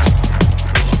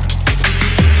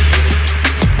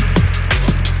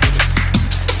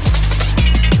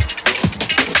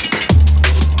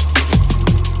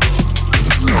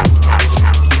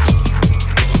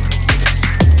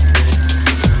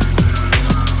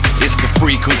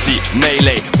 Frequency,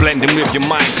 melee, blending with your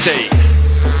mind state.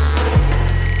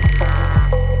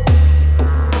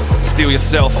 Steel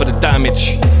yourself for the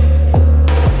damage.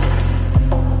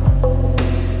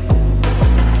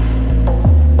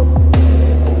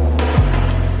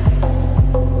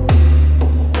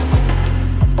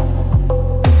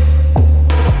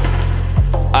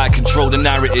 I control the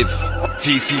narrative.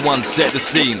 TC1 set the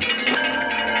scene.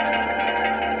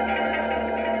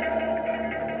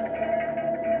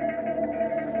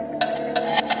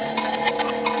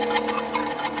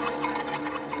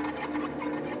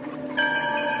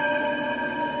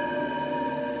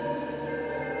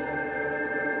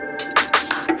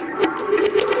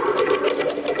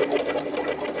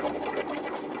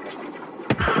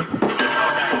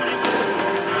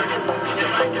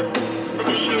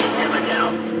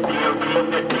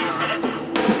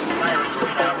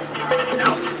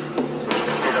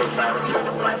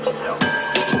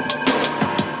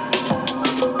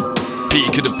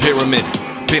 Peak of the pyramid,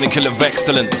 pinnacle of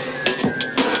excellence.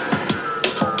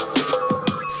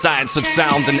 Science of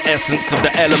sound and essence of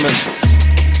the elements.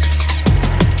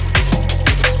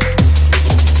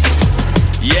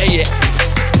 Yeah.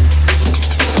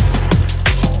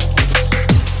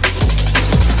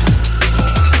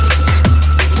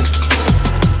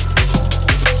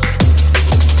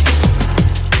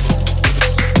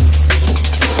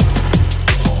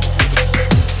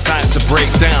 Time to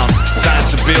break down, time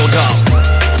to build up.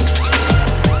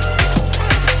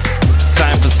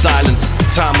 Time for silence,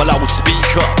 time while I will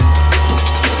speak up.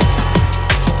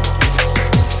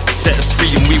 Set us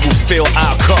free and we will fill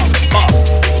our cup up.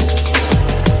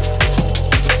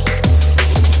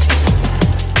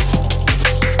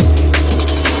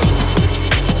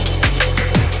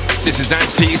 This is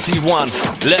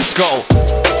TC1, let's go.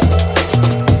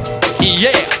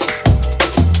 Yeah.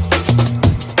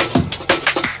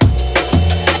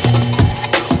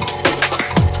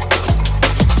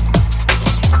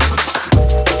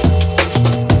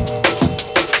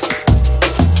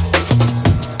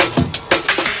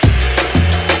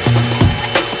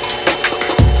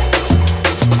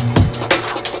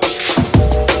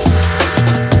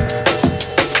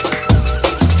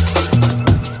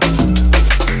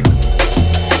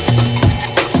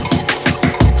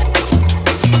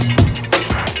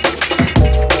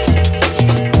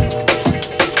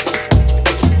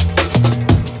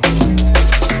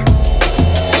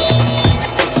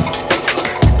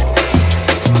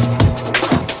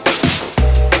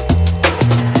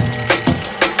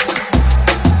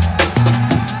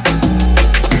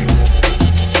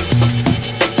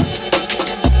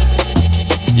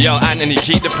 Yo, Anthony,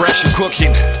 keep the pressure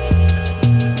cooking.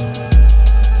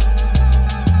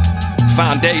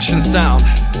 Foundation sound.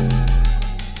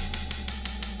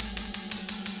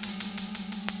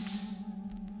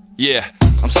 Yeah,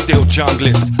 I'm still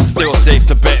junglist, still safe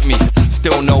to bet me.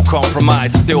 Still no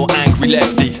compromise, still angry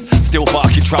lefty. Still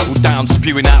barking trouble down,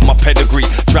 spewing out my pedigree.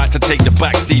 Tried to take the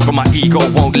backseat, but my ego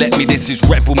won't let me. This is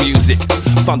rebel music.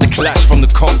 Thunder clash from the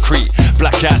concrete.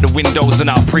 Black out the windows and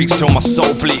I'll preach till my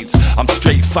soul bleeds. I'm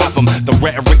straight fathom, the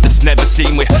rhetoric that's never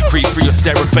seen. We creep through your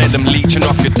cerebellum, leeching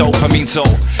off your dopamine. So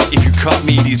if you cut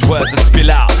me, these words will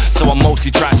spill out. So I'm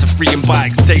multi-track to free and by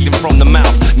exhaling from the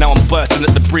mouth. Now I'm bursting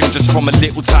at the brim just from a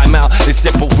little time out. They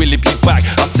said, but will it be back?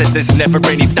 I said there's never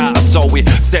any doubt. So we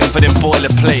send for them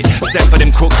boilerplate, send for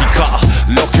them cookie cutter.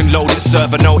 Lock and load it,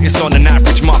 serve a notice on an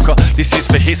average marker. This is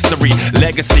for history,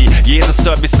 legacy, years of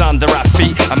service under our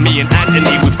feet. And me and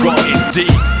Anthony, we've got it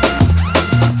deep.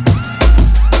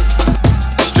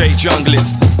 Straight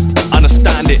junglist,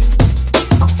 understand it.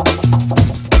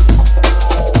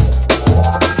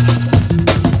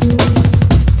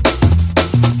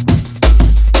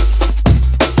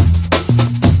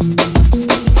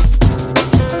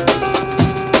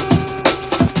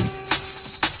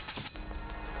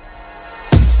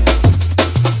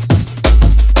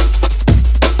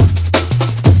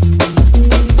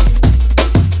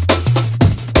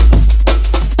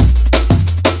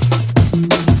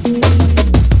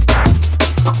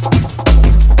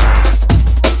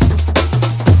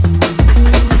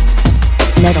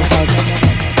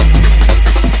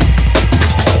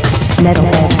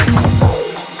 Metalheadz.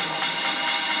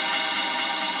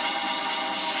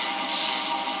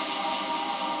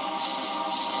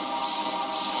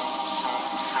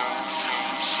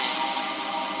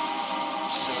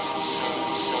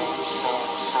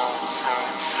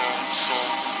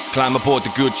 Climb aboard the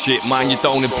good shit, mind you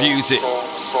don't abuse it.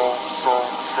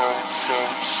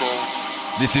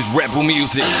 This is rebel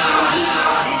music.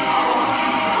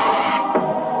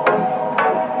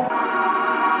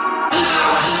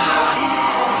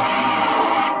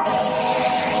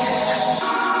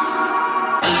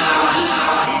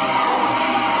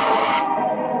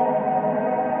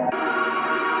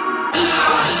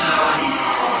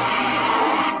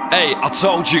 Hey, I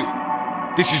told you,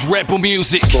 this is rebel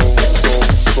music.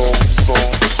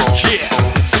 Yeah.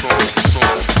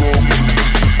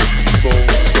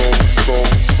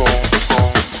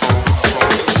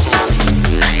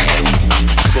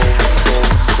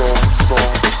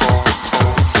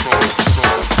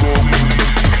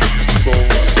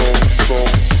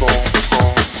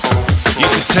 You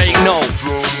should take note,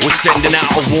 we're sending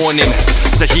out a warning.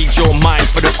 So heed your mind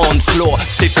for the onslaught.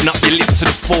 Stiffen up your lips to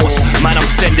the force. Man, I'm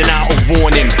sending out a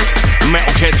warning.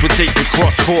 Metalheadz will take you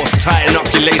cross course. Tighten up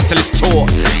your lace till it's taut.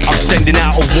 I'm sending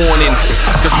out a warning,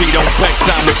 cause we don't beg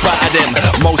sound with batter them.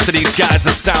 Most of these guys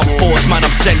are sound force. Man, I'm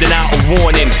sending out a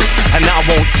warning, and I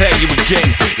won't tell you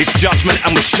again. It's judgment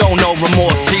and we show no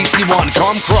remorse. TC1,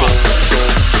 come cross.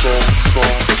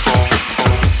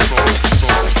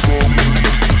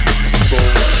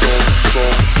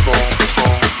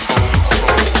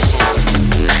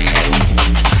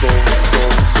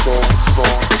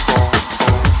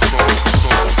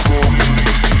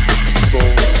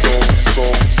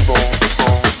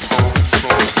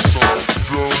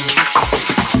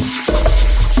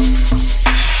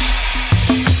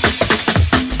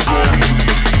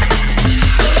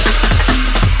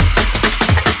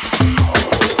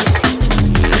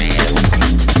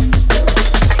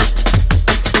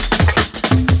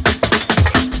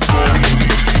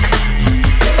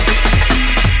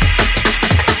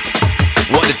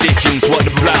 What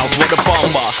the blouse, what the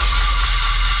bomber.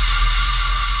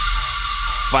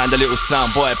 Find a little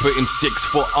sound boy, put him 6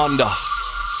 foot under.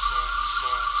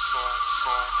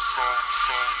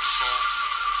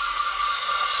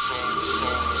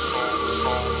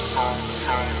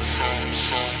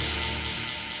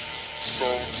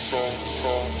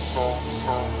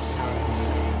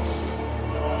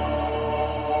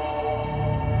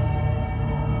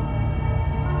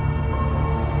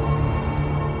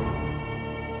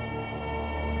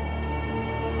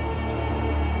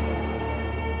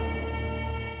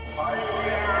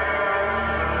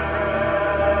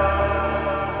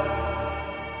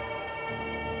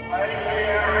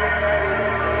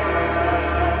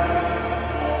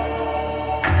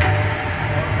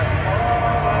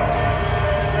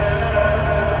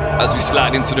 As we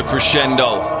slide into the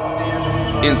crescendo,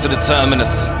 into the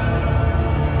terminus.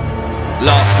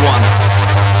 Last one.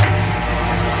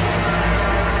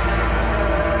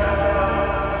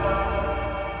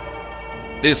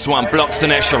 This one, Blocks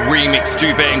and Escher remix,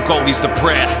 Dubé and Goldie's The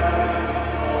Prayer.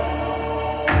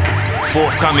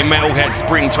 Forthcoming Metalheadz,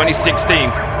 Spring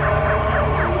 2016.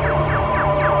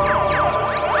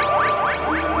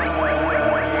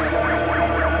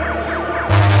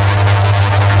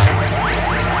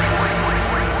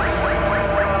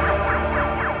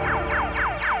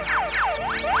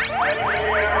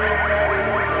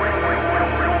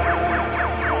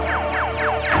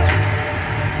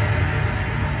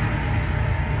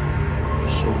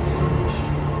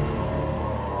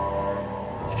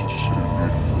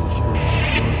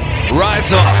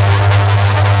 Rise up.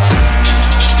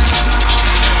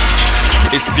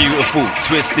 It's beautiful,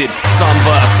 twisted,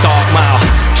 sunburst, dark mouth.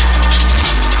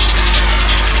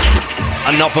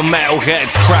 Another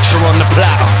Metalheadz crasher on the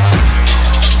platter.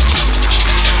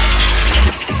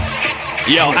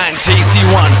 Yo, and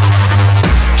TC1.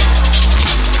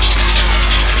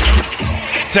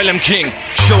 Tell him King,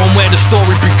 show him where the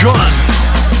story begun.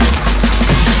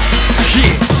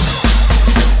 Yeah.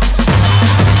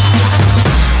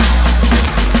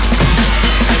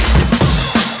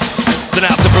 Send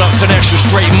out to Blocks and Escher,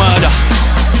 straight murder.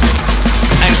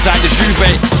 Inside the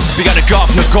Dubé, we got the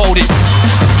Governor Goldie.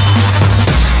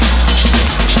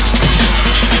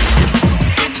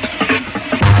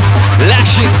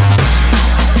 Lashings.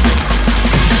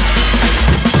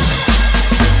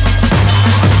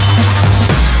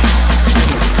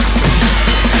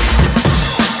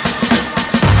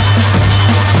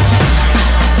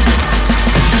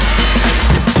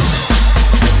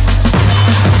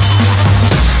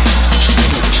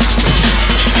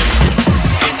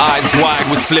 Eyes wide,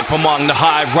 we slip among the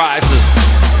high risers.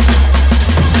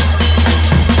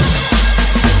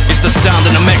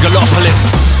 megalopolis.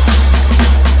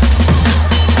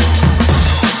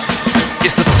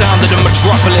 It's the sound of the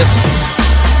metropolis.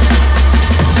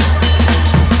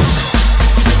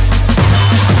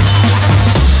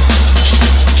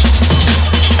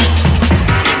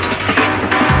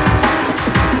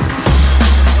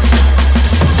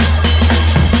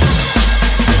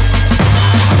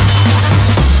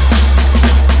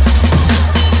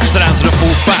 Sit down to the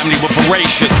full family with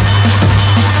voracious.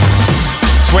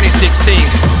 2016,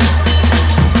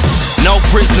 no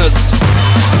prisoners.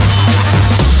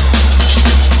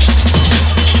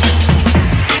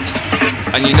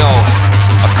 And you know,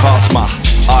 I cast my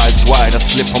eyes wide, I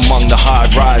slip among the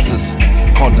high risers,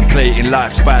 contemplating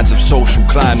lifespans of social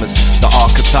climbers. The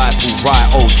archetypal right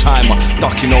old timer,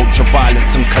 ducking ultra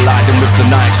violence and colliding with the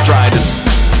night striders.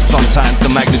 Sometimes the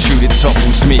magnitude it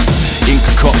topples me. In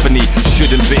cacophony,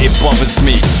 shouldn't but it bothers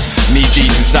me. Knee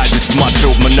deep inside this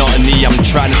mud-filled monotony. I'm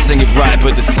trying to sing it right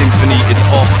but the symphony is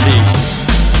off-key.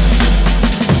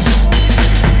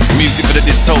 Music for the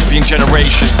dystopian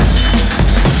generation.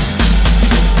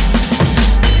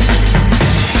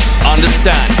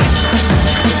 Understand.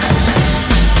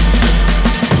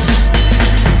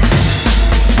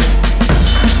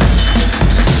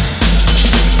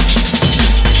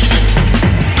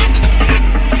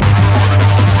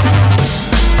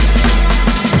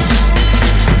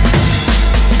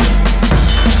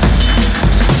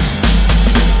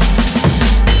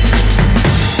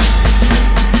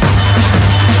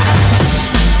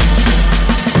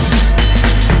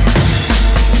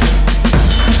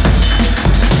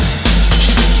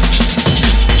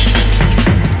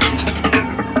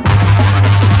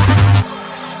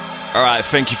 Alright,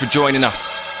 thank you for joining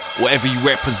us. Whatever you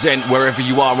represent, wherever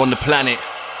you are on the planet.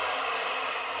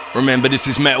 Remember, this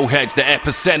is Metalheadz, the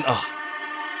epicenter.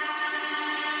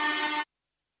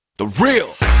 The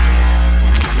real.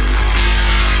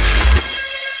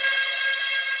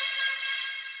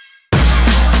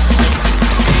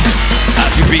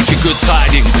 As we beat you good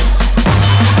tidings.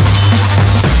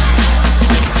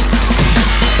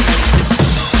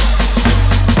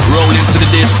 Roll into the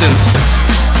distance.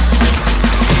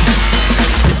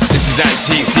 This is at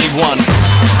TC1.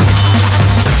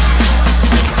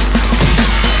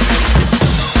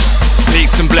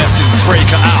 Peace and blessings,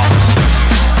 breaker out.